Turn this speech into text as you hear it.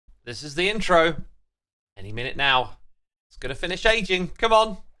This is the intro. Any minute now. It's going to finish aging. Come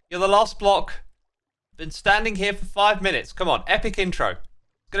on. You're the last block. Been standing here for 5 minutes. Come on. Epic intro.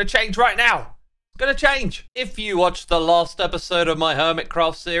 It's going to change right now. It's going to change. If you watched the last episode of my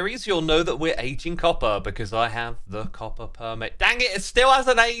Hermitcraft series, you'll know that we're aging copper because I have the copper permit. Dang it, it still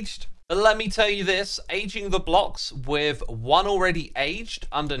hasn't aged. But let me tell you this, aging the blocks with one already aged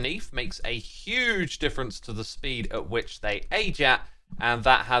underneath makes a huge difference to the speed at which they age at. And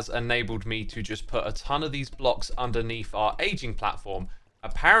that has enabled me to just put a ton of these blocks underneath our aging platform.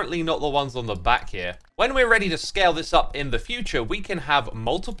 Apparently not the ones on the back here. When we're ready to scale this up in the future, we can have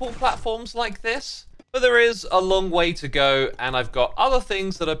multiple platforms like this. But there is a long way to go, and I've got other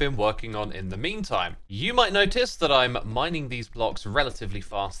things that I've been working on in the meantime. You might notice that I'm mining these blocks relatively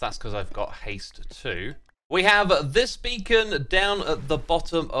fast. That's because I've got haste too. We have this beacon down at the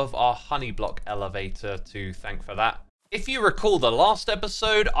bottom of our honey block elevator to thank for that. If you recall the last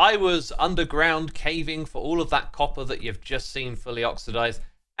episode, I was underground caving for all of that copper that you've just seen fully oxidized,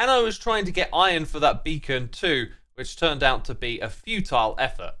 and I was trying to get iron for that beacon too, which turned out to be a futile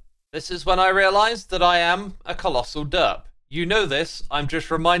effort. This is when I realized that I am a colossal derp. You know this, I'm just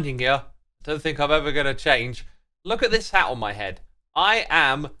reminding you. Don't think I'm ever going to change. Look at this hat on my head. I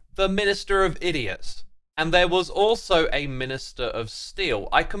am the Minister of Idiots. And there was also a Minister of Steel.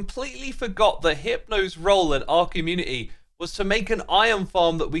 I completely forgot that Hypno's role in our community was to make an iron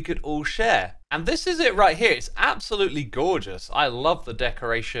farm that we could all share. And this is it right here. It's absolutely gorgeous. I love the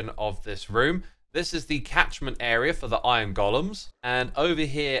decoration of this room. This is the catchment area for the iron golems. And over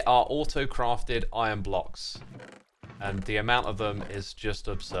here are auto-crafted iron blocks. And the amount of them is just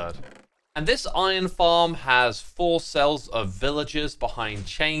absurd. And this iron farm has 4 cells of villagers behind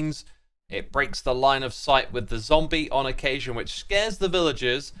chains. It breaks the line of sight with the zombie on occasion, which scares the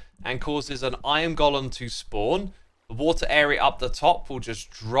villagers and causes an iron golem to spawn. The water area up the top will just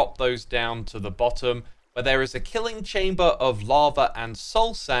drop those down to the bottom, where there is a killing chamber of lava and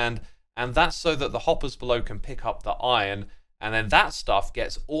soul sand, and that's so that the hoppers below can pick up the iron, and then that stuff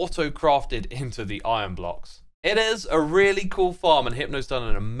gets auto-crafted into the iron blocks. It is a really cool farm, and Hypno's done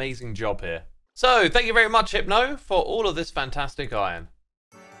an amazing job here. So, thank you very much, Hypno, for all of this fantastic iron.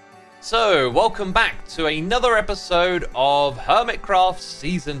 So, welcome back to another episode of Hermitcraft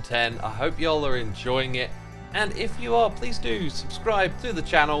Season 10. I hope y'all are enjoying it. And if you are, please do subscribe to the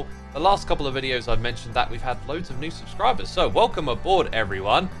channel. The last couple of videos I've mentioned that we've had loads of new subscribers. So, welcome aboard,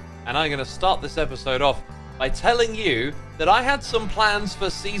 everyone. And I'm going to start this episode off by telling you that I had some plans for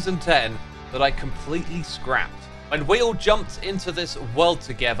Season 10 that I completely scrapped. When we all jumped into this world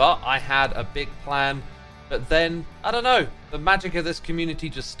together, I had a big plan. But then, I don't know, the magic of this community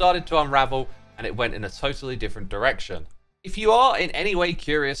just started to unravel and it went in a totally different direction. If you are in any way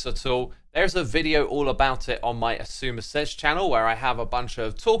curious at all, there's a video all about it on my Xisuma Says channel where I have a bunch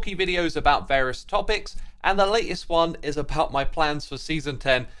of talky videos about various topics, and the latest one is about my plans for Season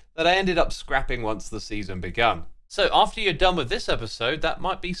 10 that I ended up scrapping once the season begun. So after you're done with this episode, that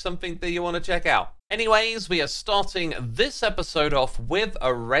might be something that you want to check out. Anyways, we are starting this episode off with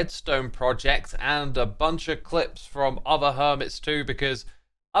a redstone project and a bunch of clips from other hermits too, because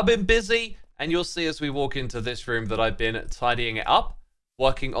I've been busy, and you'll see as we walk into this room that I've been tidying it up,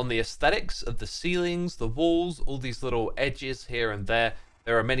 working on the aesthetics of the ceilings, the walls, all these little edges here and there.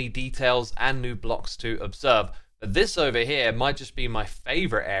 There are many details and new blocks to observe. But this over here might just be my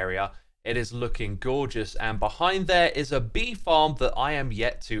favorite area. It is looking gorgeous, and behind there is a bee farm that I am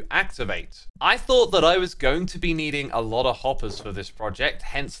yet to activate. I thought that I was going to be needing a lot of hoppers for this project,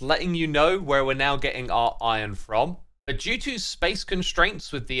 hence letting you know where we're now getting our iron from. But due to space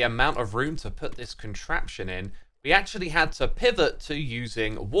constraints with the amount of room to put this contraption in, we actually had to pivot to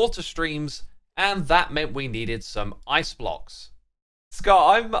using water streams, and that meant we needed some ice blocks.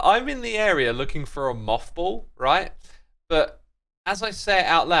 Scott, I'm in the area looking for a mothball, right? But as I say it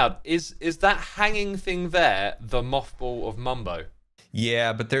out loud, is that hanging thing there the mothball of Mumbo?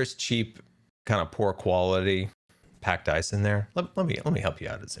 Yeah, but there's cheap, kind of poor quality packed ice in there. Let me help you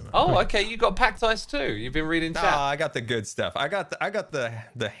out, Xisuma. Oh, okay, you got packed ice too. You've been reading chat. I got the good stuff. I got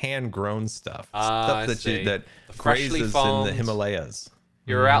the hand grown stuff. Ah, Stuff that grazes in the Himalayas.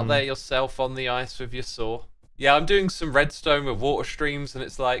 You're out there yourself on the ice with your saw. Yeah, I'm doing some redstone with water streams, and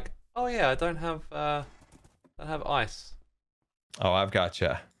it's like, oh yeah, I don't have ice. Oh, I've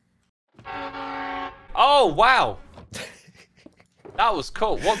gotcha. Oh, wow. That was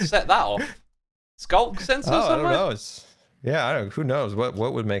cool. What set that off? Skulk sensor? Oh, I don't know. I don't. Who knows? What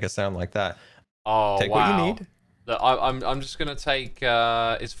would make a sound like that? Oh, take wow. what you need. Look, I'm just gonna take.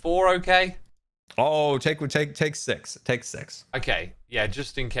 Is 4 okay? Oh, take 6. Take 6. Okay. Yeah,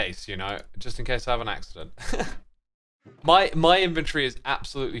 just in case, just in case I have an accident. My inventory is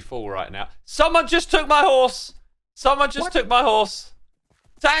absolutely full right now. Someone just took my horse. Someone just took my horse.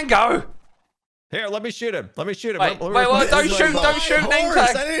 Tango. Here, let me shoot him. Let me shoot him. Wait, don't shoot, name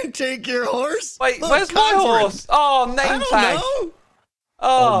tag. I didn't take your horse. Wait, Look, where's my horse? Oh, name tag. Know.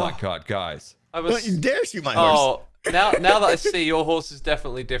 Oh my god, guys. Don't you dare shoot my horse. Oh, now that I see your horse is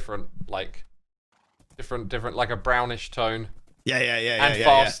definitely different, like different, like a brownish tone. Yeah. And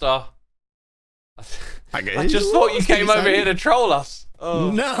faster. I just thought you came over here to troll us.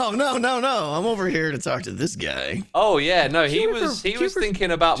 Oh. No. I'm over here to talk to this guy. Oh yeah, no, he was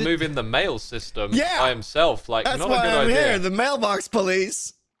thinking about moving the mail system by himself. Like, that's not why a good I'm idea. here. The mailbox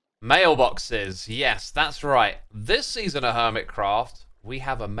police. Mailboxes, yes, that's right. This season of Hermitcraft, we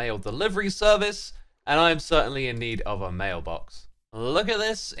have a mail delivery service, and I am certainly in need of a mailbox. Look at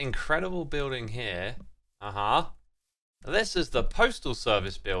this incredible building here. This is the postal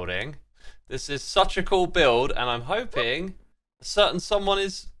service building. This is such a cool build, and I'm hoping a certain someone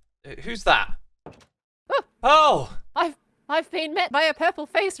is... Who's that? Oh! I've been met by a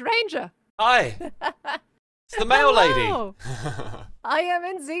purple-faced ranger. Hi! It's the mail lady. I am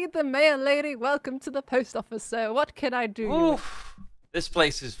indeed the mail lady. Welcome to the post office, sir. What can I do? Oof. This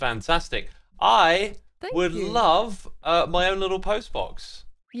place is fantastic. I would love my own little post box.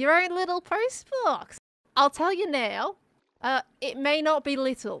 Your own little post box. I'll tell you now. It may not be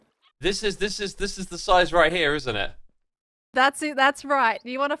little. This is the size right here, isn't it? That's it. That's right.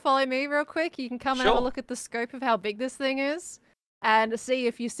 Do you want to follow me real quick? You can come and have a look at the scope of how big this thing is, and see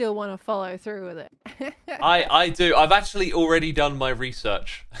if you still want to follow through with it. I do. I've actually already done my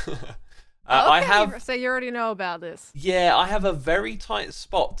research. Okay, so you already know about this. Yeah, I have a very tight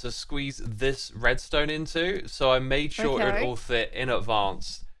spot to squeeze this redstone into, so I made sure it would all fit in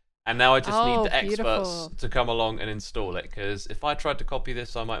advance. And now I just need the experts to come along and install it, because if I tried to copy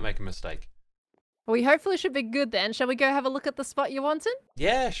this, I might make a mistake. Well, we hopefully should be good then. Shall we go have a look at the spot you wanted?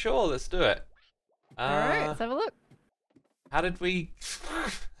 Yeah, sure, let's do it. Alright, let's have a look. How did we...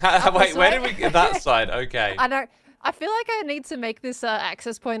 Wait, where did we get that side? Okay. I know. I feel like I need to make this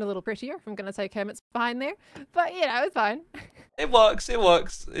access point a little prettier if I'm going to take Hermit's behind there. But, you know, it's fine. It works, it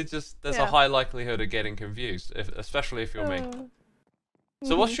works. It's just, there's a high likelihood of getting confused, especially if you're me.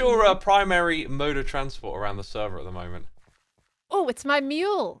 So what's your primary mode of transport around the server at the moment? Oh, it's my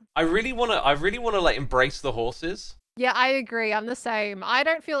mule. I really want to like embrace the horses. Yeah, I agree. I'm the same. I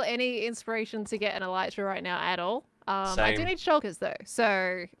don't feel any inspiration to get an elytra right now at all. I do need shulkers though,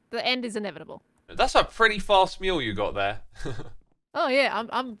 so the end is inevitable. That's a pretty fast mule you got there. Oh yeah,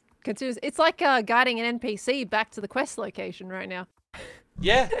 I'm continuous. It's like guiding an NPC back to the quest location right now.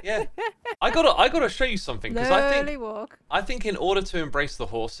 Yeah. I gotta show you something, because I think in order to embrace the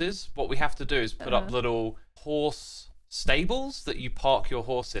horses, what we have to do is put up little horse stables that you park your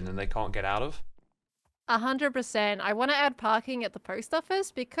horse in and they can't get out of. 100%. I want to add parking at the post office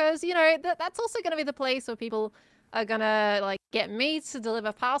because, you know, that's also going to be the place where people are going to, like, get me to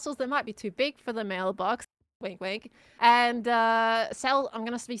deliver parcels that might be too big for the mailbox. Wink, wink. And I'm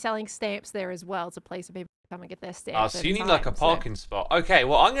going to be selling stamps there as well. It's a place where people come and get their stamps. So you need like a parking spot. Okay,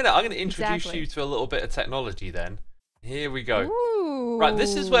 well, I'm gonna introduce you to a little bit of technology then. Here we go. Ooh, right,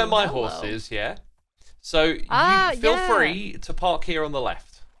 this is where my horse is, yeah? So you feel free to park here on the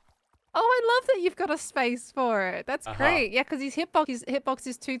left. Oh, I love that you've got a space for it. That's great. Yeah, because his hitbox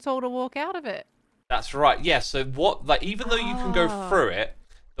is too tall to walk out of it. That's right. Yeah, so even though you can go through it,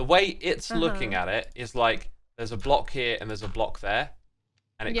 the way it's looking at it is like there's a block here and there's a block there,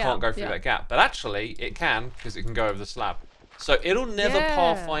 and it can't go through that gap. But actually, it can, because it can go over the slab. So it'll never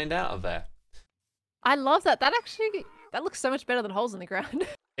find out of there. I love that. That looks so much better than holes in the ground.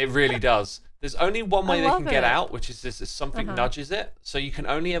 It really does. There's only one way they can get out, which is this: if something nudges it. So you can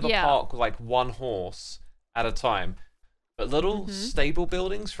only ever park like one horse at a time. But little stable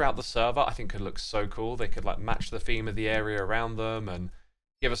buildings throughout the server, I think, could look so cool. They could like match the theme of the area around them and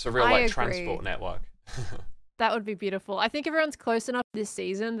give us a real like transport network. That would be beautiful. I think everyone's close enough this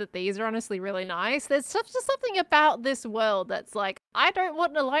season that these are honestly really nice. There's just something about this world that's like, I don't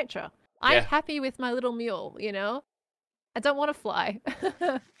want an elytra. I'm happy with my little mule, you know? I don't want to fly.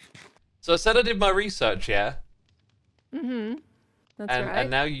 So I said I did my research, yeah? That's right. And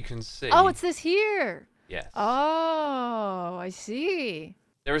now you can see. Oh, it's this here. Yes. Oh, I see.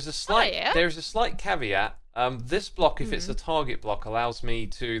 There is a slight caveat. This block, if it's a target block, allows me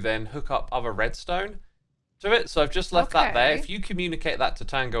to then hook up other redstone to it. So I've just left that there. If you communicate that to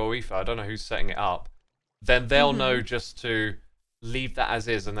Tango or Aoife, I don't know who's setting it up, then they'll know just to leave that as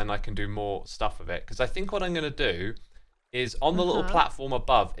is, and then I can do more stuff with it. Because I think what I'm going to do is on the little platform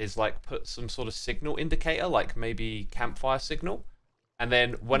above is like put some sort of signal indicator, like maybe campfire signal. And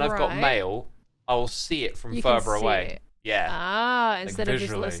then when I've got mail, I'll see it from You can further see away. it. Yeah. Ah, instead of just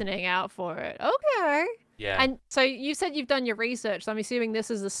visually. listening out for it. Okay. Yeah. And so you said you've done your research, so I'm assuming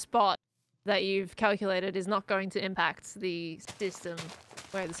this is a spot that you've calculated is not going to impact the system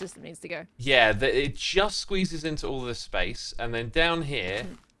where the system needs to go. Yeah, it just squeezes into all this space, and then down here,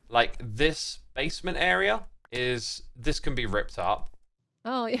 like this basement area this can be ripped up.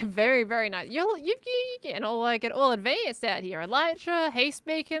 Oh, yeah, very, very nice. You're getting all advanced out here. Elytra, haste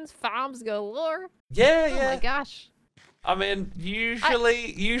beacons, farms galore. Yeah, Oh my gosh. I mean,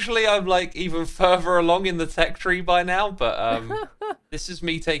 usually I'm like even further along in the tech tree by now, but this is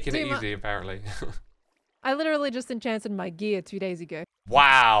me taking it easy apparently. I literally just enchanted my gear 2 days ago.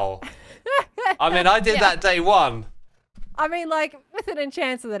 Wow. I mean, I did that day one. I mean, like, with an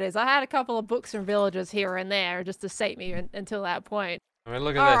enchanter that is. I had a couple of books from villagers here and there just to sate me until that point. I mean,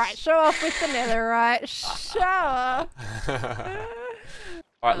 look at this. Alright, show off with the netherite. Show off.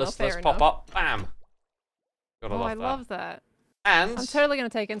 Alright, let's pop up. Bam. Gotta I love that. And I'm totally going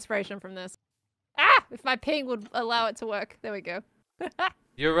to take inspiration from this. Ah! If my ping would allow it to work. There we go.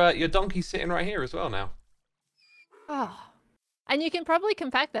 your donkey's sitting right here as well now. Oh. And you can probably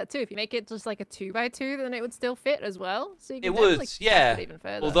compact that too. If you make it just like a 2x2, then it would still fit as well. So you can compact it even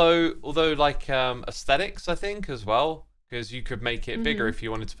further. Although like aesthetics, I think as well, because you could make it bigger if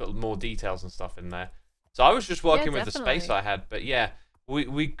you wanted to put more details and stuff in there. So I was just working with the space I had, but yeah,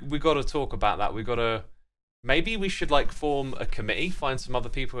 we got to talk about that. We got to maybe we should like form a committee, find some other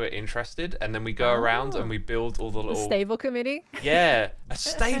people who are interested, and then we go around and we build all the little stable committee. Yeah, a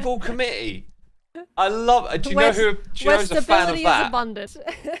stable committee. I love. Do you know who's a fan of that? Abundant.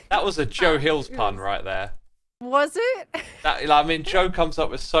 That was a Joe Hills pun right there. Was it? I mean, Joe comes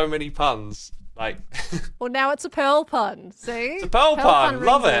up with so many puns. Like. Well, now it's a pearl pun. See? It's a pearl pun.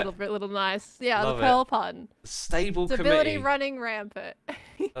 Love it. A little nice. Yeah, love the pearl pun. Stable Stability committee. running rampant.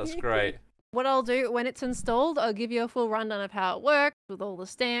 That's great. What I'll do when it's installed, I'll give you a full rundown of how it works with all the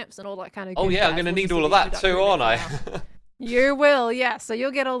stamps and all that kind of. Oh yeah, I'm gonna need all of that too, aren't I? You will, yeah. So you'll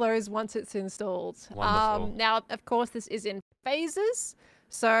get all those once it's installed. Wonderful. Now, of course, this is in phases.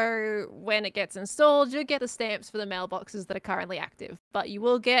 So when it gets installed, you'll get the stamps for the mailboxes that are currently active. But you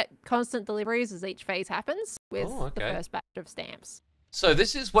will get constant deliveries as each phase happens with the first batch of stamps. So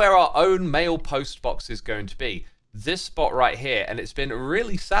this is where our own mail post box is going to be. This spot right here. And it's been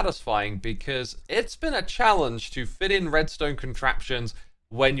really satisfying because it's been a challenge to fit in redstone contraptions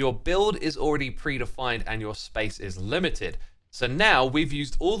when your build is already predefined and your space is limited. So now we've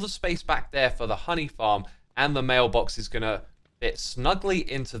used all the space back there for the honey farm, and the mailbox is going to fit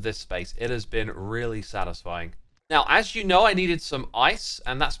snugly into this space. It has been really satisfying. Now, as you know, I needed some ice,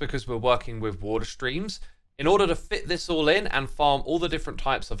 and that's because we're working with water streams. In order to fit this all in and farm all the different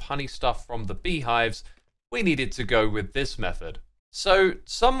types of honey stuff from the beehives, we needed to go with this method. So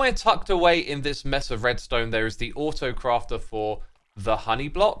somewhere tucked away in this mess of redstone, there is the auto crafter for the honey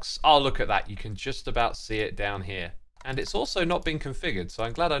blocks. Oh, look at that. You can just about see it down here. And it's also not been configured, so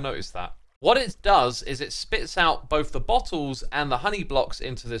I'm glad I noticed that. What it does is it spits out both the bottles and the honey blocks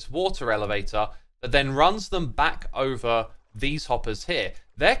into this water elevator that then runs them back over these hoppers here.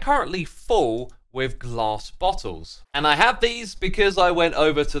 They're currently full with glass bottles. And I have these because I went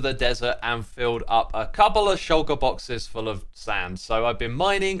over to the desert and filled up a couple of shulker boxes full of sand. So I've been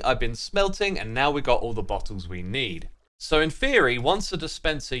mining, I've been smelting, and now we got all the bottles we need. So in theory, once a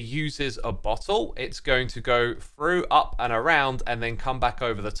dispenser uses a bottle, it's going to go through, up and around, and then come back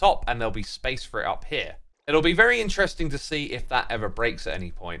over the top, and there'll be space for it up here. It'll be very interesting to see if that ever breaks at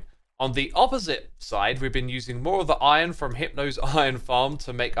any point. On the opposite side, we've been using more of the iron from Hypno's iron farm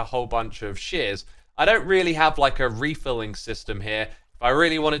to make a whole bunch of shears. I don't really have like a refilling system here. If I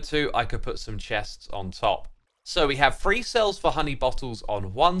really wanted to, I could put some chests on top. So we have 3 cells for honey bottles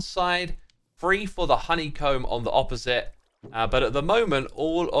on one side, 3 for the honeycomb on the opposite, but at the moment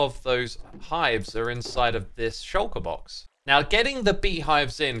all of those hives are inside of this shulker box. Now getting the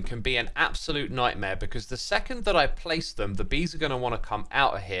beehives in can be an absolute nightmare because the second that I place them, the bees are going to want to come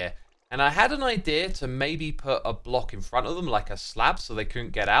out of here. And I had an idea to maybe put a block in front of them like a slab so they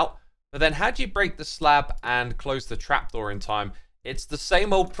couldn't get out, but then how do you break the slab and close the trapdoor in time? It's the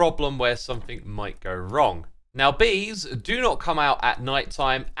same old problem where something might go wrong. Now, bees do not come out at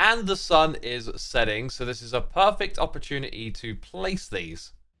nighttime and the sun is setting, so this is a perfect opportunity to place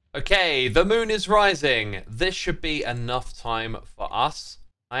these. Okay, the moon is rising. This should be enough time for us.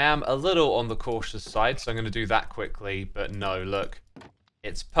 I am a little on the cautious side, so I'm going to do that quickly, but no, look.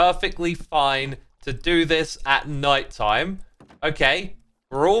 It's perfectly fine to do this at nighttime. Okay,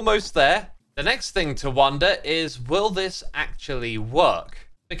 we're almost there. The next thing to wonder is, will this actually work?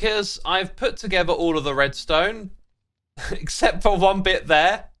 Because I've put together all of the redstone, except for one bit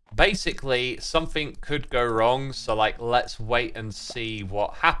there. basically something could go wrong. So like, let's wait and see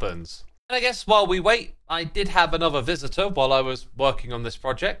what happens. And I guess while we wait, I did have another visitor while I was working on this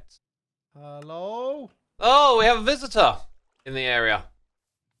project. Hello? Oh, we have a visitor in the area.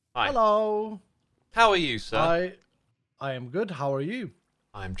 Hi. Hello. How are you, sir? I am good. How are you?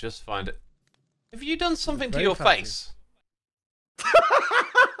 I'm just fine. Have you done something to Very your fancy. face?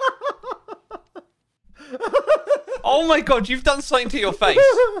 Oh my god, you've done something to your face.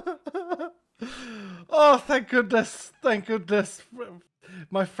 Oh, thank goodness. Thank goodness.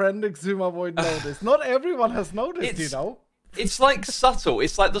 My friend Xisumavoid noticed. Not everyone has noticed, you know. It's like subtle.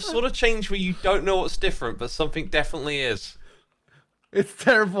 It's like the sort of change where you don't know what's different, but something definitely is. It's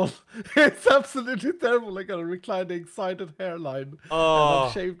terrible. It's absolutely terrible. I got a reclining sided hairline. Oh. And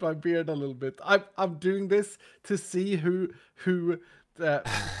I've shaved my beard a little bit. I'm doing this to see who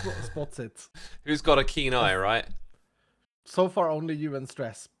spots it. Who's got a keen eye, right? So far, only you and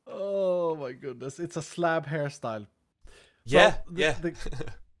Stress. Oh my goodness, it's a slab hairstyle. Yeah, So, yeah.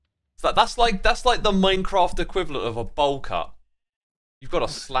 That's like the Minecraft equivalent of a bowl cut. You've got a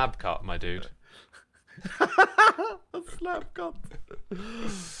slab cut, my dude. A slab cut.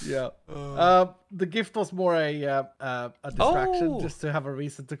 Yeah. The gift was more a distraction, just to have a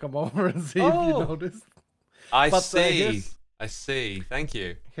reason to come over and see if you noticed. I But, see. I see. Thank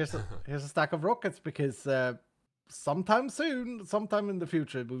you. Here's a stack of rockets because sometime soon, sometime in the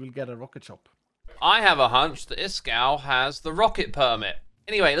future, we will get a rocket shop. I have a hunch that Iskall has the rocket permit.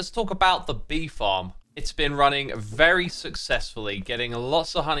 Anyway, let's talk about the bee farm. It's been running very successfully, getting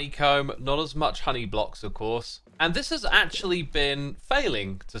lots of honeycomb, not as much honey blocks, of course. And this has actually been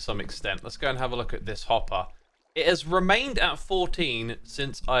failing to some extent. Let's go and have a look at this hopper. It has remained at 14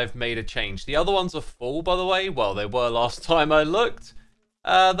 since I've made a change. The other ones are full, by the way. Well, they were last time I looked.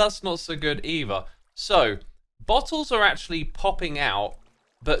 That's not so good either. So, bottles are actually popping out,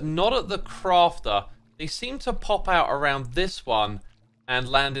 but not at the crafter. They seem to pop out around this one and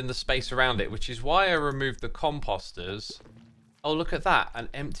land in the space around it, which is why I removed the composters. Oh, look at that. An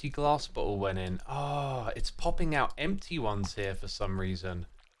empty glass bottle went in. Oh, it's popping out empty ones here for some reason.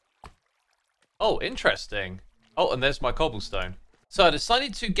 Oh, interesting. Oh, and there's my cobblestone. So I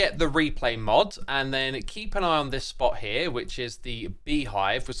decided to get the replay mod and then keep an eye on this spot here, which is the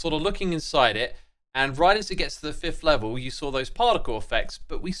beehive. We're sort of looking inside it. And right as it gets to the 5th level, you saw those particle effects,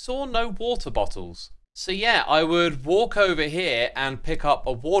 but we saw no water bottles. So yeah, I would walk over here and pick up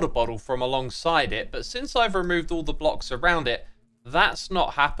a water bottle from alongside it, but since I've removed all the blocks around it, that's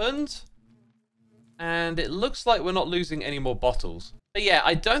not happened. And it looks like we're not losing any more bottles. But yeah,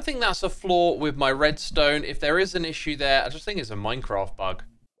 I don't think that's a flaw with my redstone. If there is an issue there, I just think it's a Minecraft bug.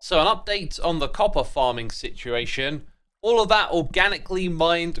 So an update on the copper farming situation. All of that organically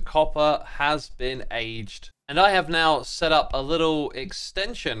mined copper has been aged. And I have now set up a little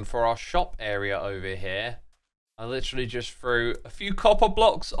extension for our shop area over here. I literally just threw a few copper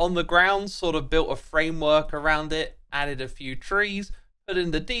blocks on the ground, sort of built a framework around it, added a few trees, put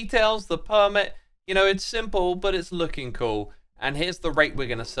in the details, the permit. You know, it's simple, but it's looking cool. And here's the rate we're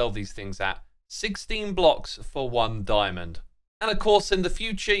going to sell these things at. 16 blocks for 1 diamond. And of course, in the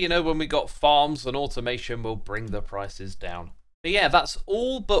future, you know, when we got farms and automation, we'll bring the prices down. But yeah, that's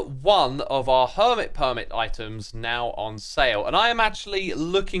all but one of our hermit permit items now on sale. And I am actually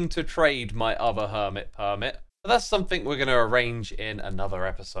looking to trade my other hermit permit. But that's something we're going to arrange in another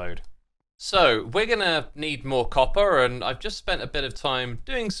episode. So we're going to need more copper. And I've just spent a bit of time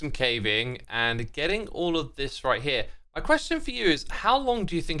doing some caving and getting all of this right here. My question for you is, how long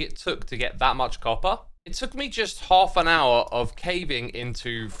do you think it took to get that much copper? It took me just half an hour of caving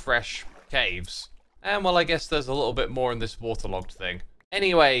into fresh caves. And well, I guess there's a little bit more in this waterlogged thing.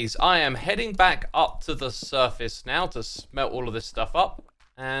 Anyways, I am heading back up to the surface now to smelt all of this stuff up.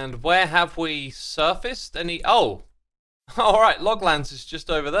 And where have we surfaced any? Oh, all right, Loglands is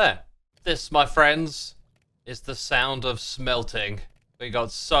just over there. This, my friends, is the sound of smelting. We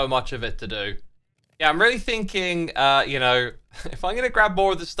got so much of it to do. Yeah, I'm really thinking, you know, if I'm going to grab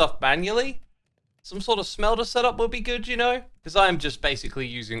more of this stuff manually, some sort of smelter setup would be good, you know? Because I'm just basically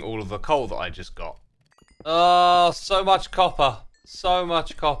using all of the coal that I just got. Oh, so much copper. So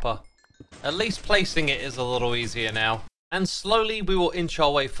much copper. At least placing it is a little easier now. And slowly we will inch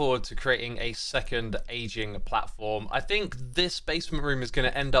our way forward to creating a second aging platform. I think this basement room is going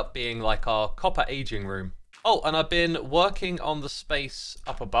to end up being like our copper aging room. Oh, and I've been working on the space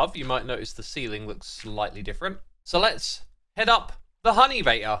up above. You might notice the ceiling looks slightly different. So let's head up the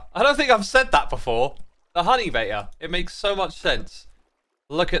honeyvator. I don't think I've said that before. The honeyvator. It makes so much sense.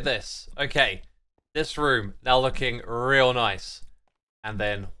 Look at this. Okay. This room now looking real nice. And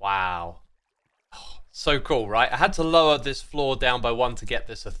then, wow. Oh, So cool, right? I had to lower this floor down by 1 to get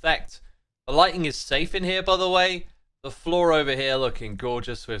this effect. The lighting is safe in here, by the way. The floor over here looking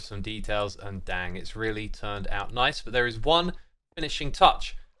gorgeous with some details, and dang, it's really turned out nice. But there is one finishing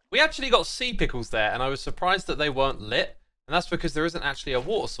touch. We actually got sea pickles there, and I was surprised that they weren't lit, and that's because there isn't actually a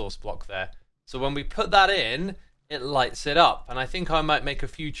water source block there. So when we put that in, it lights it up, and I think I might make a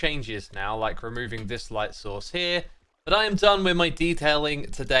few changes now, like removing this light source here. But I am done with my detailing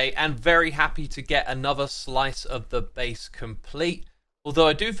today, and very happy to get another slice of the base complete. Although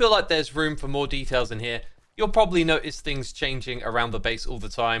I do feel like there's room for more details in here. You'll probably notice things changing around the base all the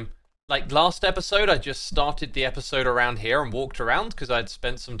time. Like last episode, I just started the episode around here and walked around because I'd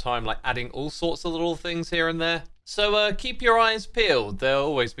spent some time like adding all sorts of little things here and there. So keep your eyes peeled. There'll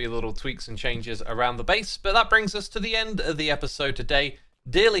always be little tweaks and changes around the base. But that brings us to the end of the episode today.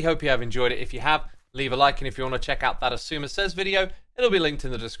 Dearly hope you have enjoyed it. If you have, leave a like. And if you want to check out that Xisuma Says video, it'll be linked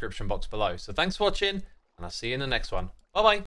in the description box below. So thanks for watching, and I'll see you in the next one. Bye-bye.